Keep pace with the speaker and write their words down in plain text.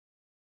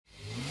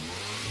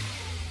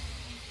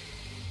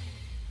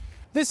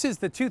This is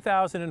the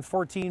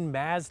 2014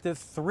 Mazda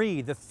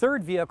 3, the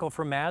third vehicle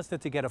from Mazda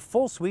to get a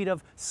full suite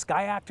of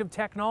Skyactiv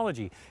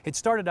technology. It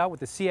started out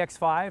with the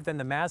CX-5, then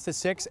the Mazda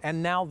 6,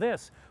 and now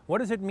this. What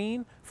does it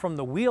mean? From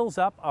the wheels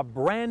up, a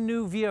brand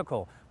new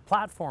vehicle.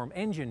 Platform,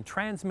 engine,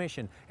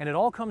 transmission, and it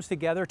all comes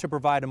together to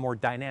provide a more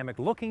dynamic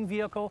looking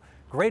vehicle,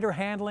 greater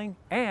handling,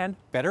 and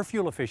better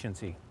fuel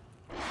efficiency.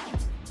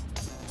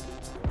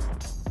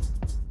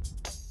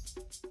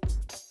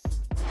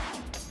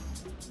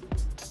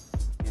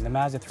 The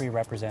Mazda 3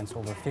 represents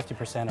over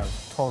 50%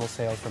 of total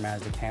sales for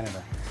Mazda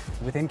Canada.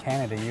 Within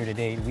Canada, year to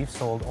date, we've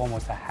sold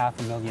almost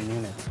 500,000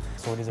 units,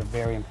 so it is a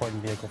very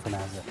important vehicle for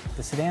Mazda.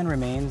 The sedan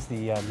remains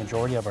the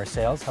majority of our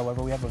sales,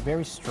 however, we have a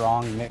very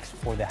strong mix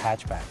for the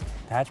hatchback.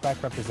 The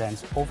hatchback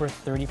represents over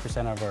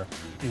 30% of our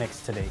mix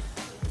to date.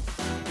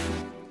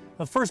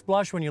 At first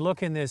blush, when you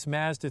look in this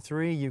Mazda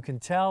 3, you can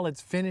tell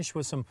it's finished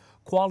with some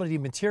quality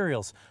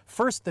materials.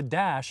 First, the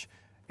dash.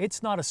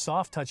 It's not a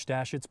soft touch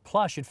dash, it's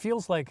plush. It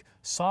feels like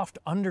soft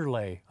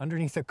underlay.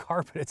 Underneath the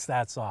carpet, it's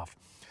that soft.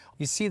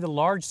 You see the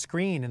large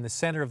screen in the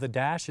center of the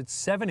dash. It's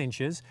 7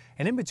 inches,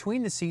 and in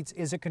between the seats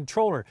is a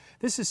controller.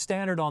 This is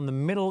standard on the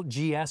middle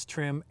GS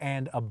trim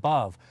and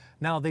above.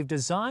 Now, they've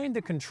designed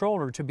the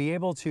controller to be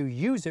able to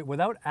use it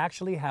without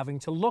actually having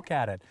to look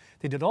at it.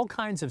 They did all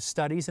kinds of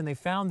studies, and they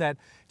found that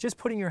just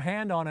putting your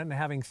hand on it and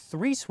having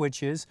 3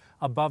 switches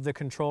above the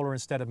controller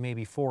instead of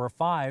maybe 4 or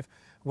 5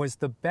 was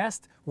the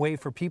best way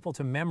for people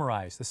to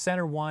memorize. The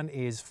center one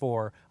is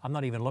for, I'm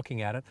not even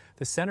looking at it,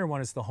 the center one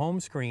is the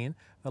home screen,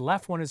 the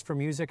left one is for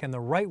music, and the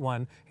right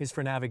one is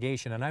for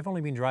navigation. And I've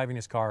only been driving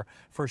this car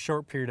for a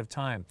short period of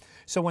time.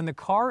 So when the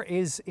car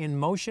is in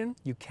motion,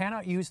 you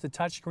cannot use the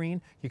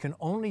touchscreen. You can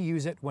only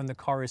use it when the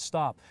car is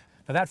stopped.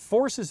 Now that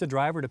forces the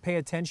driver to pay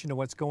attention to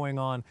what's going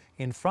on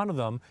in front of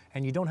them,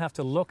 and you don't have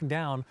to look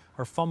down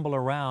or fumble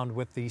around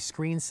with the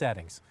screen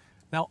settings.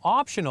 Now,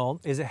 optional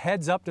is a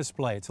heads-up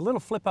display. It's a little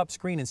flip-up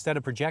screen instead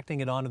of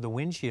projecting it onto the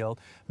windshield.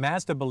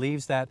 Mazda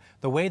believes that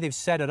the way they've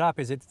set it up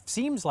is it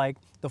seems like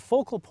the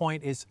focal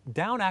point is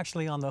down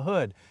actually on the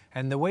hood,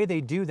 and the way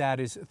they do that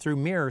is through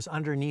mirrors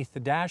underneath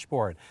the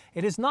dashboard.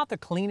 It is not the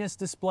cleanest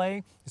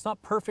display. It's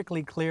not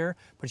perfectly clear,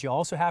 but you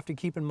also have to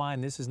keep in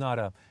mind this is not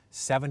a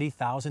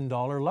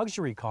 $70,000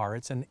 luxury car.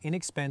 It's an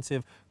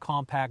inexpensive,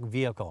 compact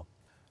vehicle.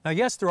 Now,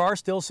 yes, there are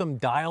still some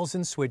dials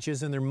and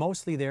switches, and they're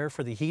mostly there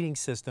for the heating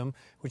system,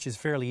 which is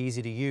fairly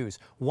easy to use.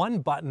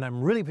 One button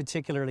I'm really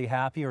particularly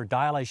happy, or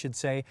dial I should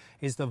say,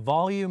 is the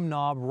volume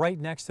knob right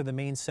next to the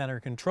main center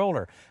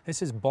controller.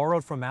 This is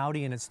borrowed from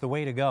Audi, and it's the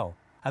way to go.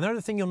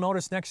 Another thing you'll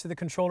notice next to the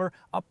controller,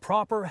 a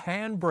proper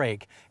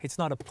handbrake. It's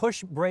not a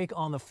push brake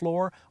on the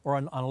floor or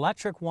an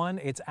electric one.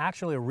 It's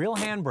actually a real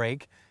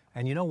handbrake,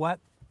 and you know what?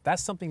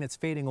 That's something that's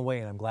fading away,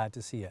 and I'm glad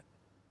to see it.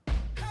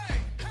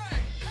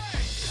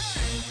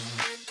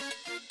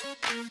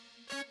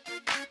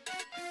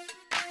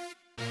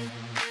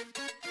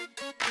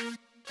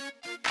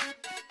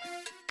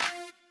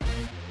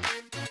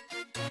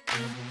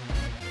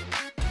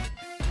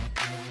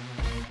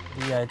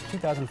 The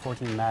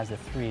 2014 Mazda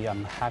 3,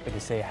 I'm happy to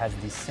say, has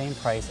the same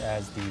price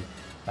as the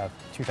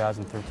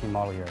 2013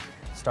 model year,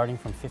 starting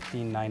from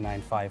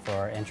 $15,995 for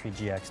our entry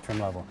GX trim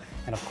level.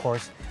 And of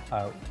course,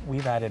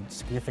 we've added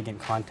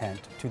significant content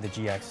to the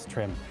GX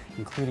trim,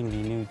 including the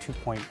new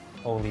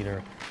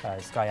 2.0-liter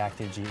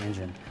Skyactiv G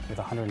engine with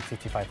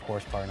 155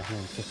 horsepower and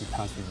 150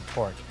 pounds-feet of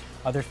torque.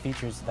 Other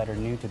features that are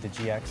new to the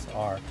GX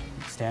are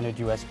standard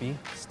USB,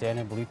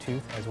 standard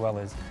Bluetooth, as well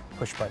as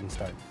push-button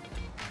start.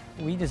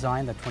 We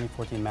designed the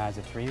 2014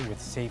 Mazda 3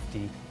 with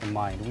safety in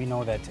mind. We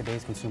know that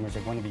today's consumers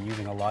are going to be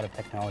using a lot of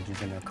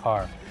technologies in their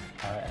car.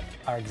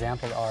 Our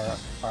examples are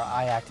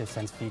our iActive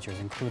Sense features,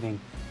 including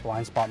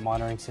blind spot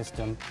monitoring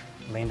system,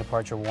 lane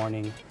departure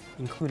warning,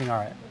 including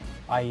our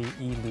IE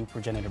loop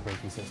regenerative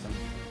braking system.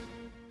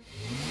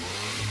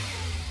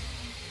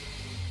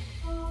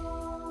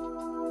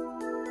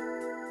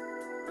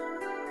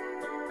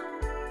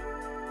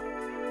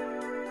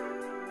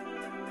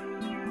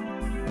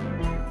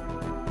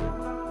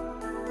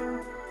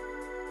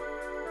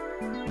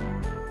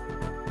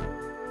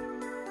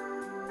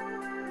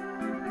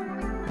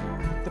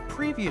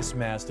 The previous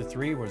Mazda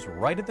 3 was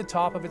right at the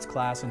top of its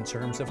class in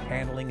terms of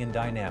handling and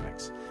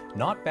dynamics.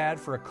 Not bad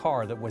for a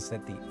car that was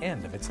at the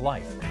end of its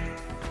life.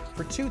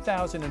 For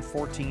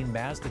 2014,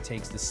 Mazda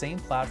takes the same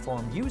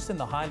platform used in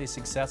the highly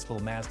successful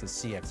Mazda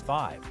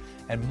CX-5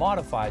 and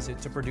modifies it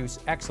to produce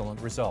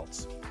excellent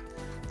results.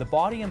 The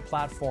body and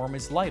platform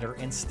is lighter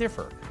and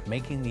stiffer,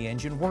 making the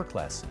engine work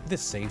less.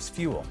 This saves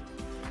fuel.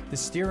 The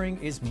steering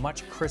is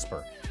much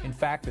crisper. In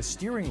fact, the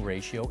steering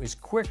ratio is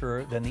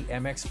quicker than the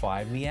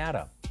MX-5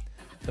 Miata.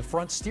 The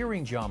front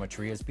steering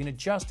geometry has been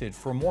adjusted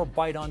for more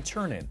bite on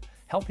turn-in,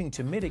 helping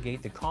to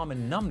mitigate the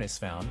common numbness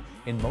found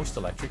in most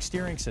electric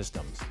steering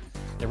systems.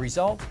 The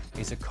result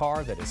is a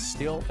car that is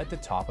still at the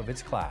top of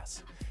its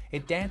class.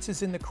 It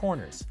dances in the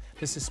corners,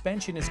 the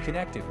suspension is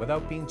connected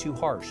without being too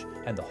harsh,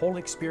 and the whole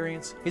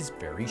experience is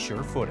very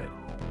sure-footed.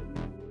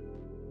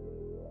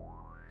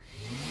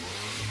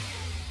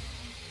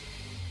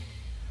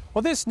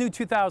 Well, this new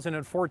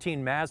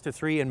 2014 Mazda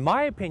 3, in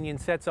my opinion,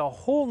 sets a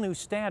whole new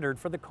standard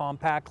for the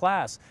compact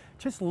class.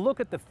 Just look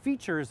at the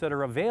features that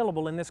are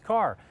available in this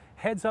car.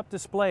 Heads-up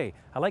display.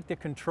 I like the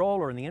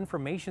controller, and the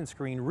information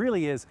screen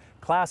really is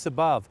class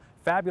above.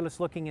 Fabulous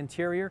looking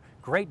interior,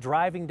 great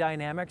driving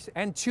dynamics,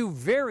 and two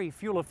very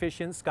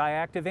fuel-efficient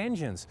Skyactiv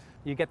engines.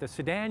 You get the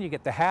sedan, you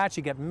get the hatch,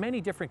 you get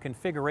many different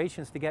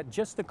configurations to get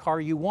just the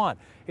car you want.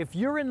 If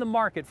you're in the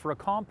market for a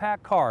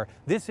compact car,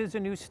 this is a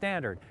new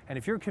standard. And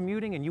if you're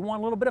commuting and you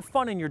want a little bit of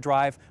fun in your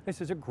drive, this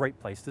is a great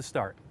place to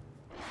start.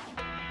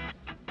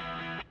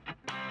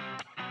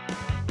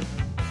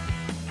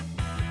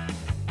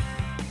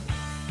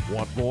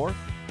 Want more?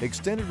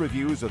 Extended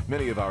reviews of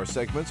many of our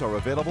segments are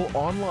available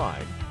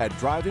online at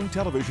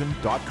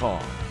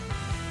drivingtelevision.com.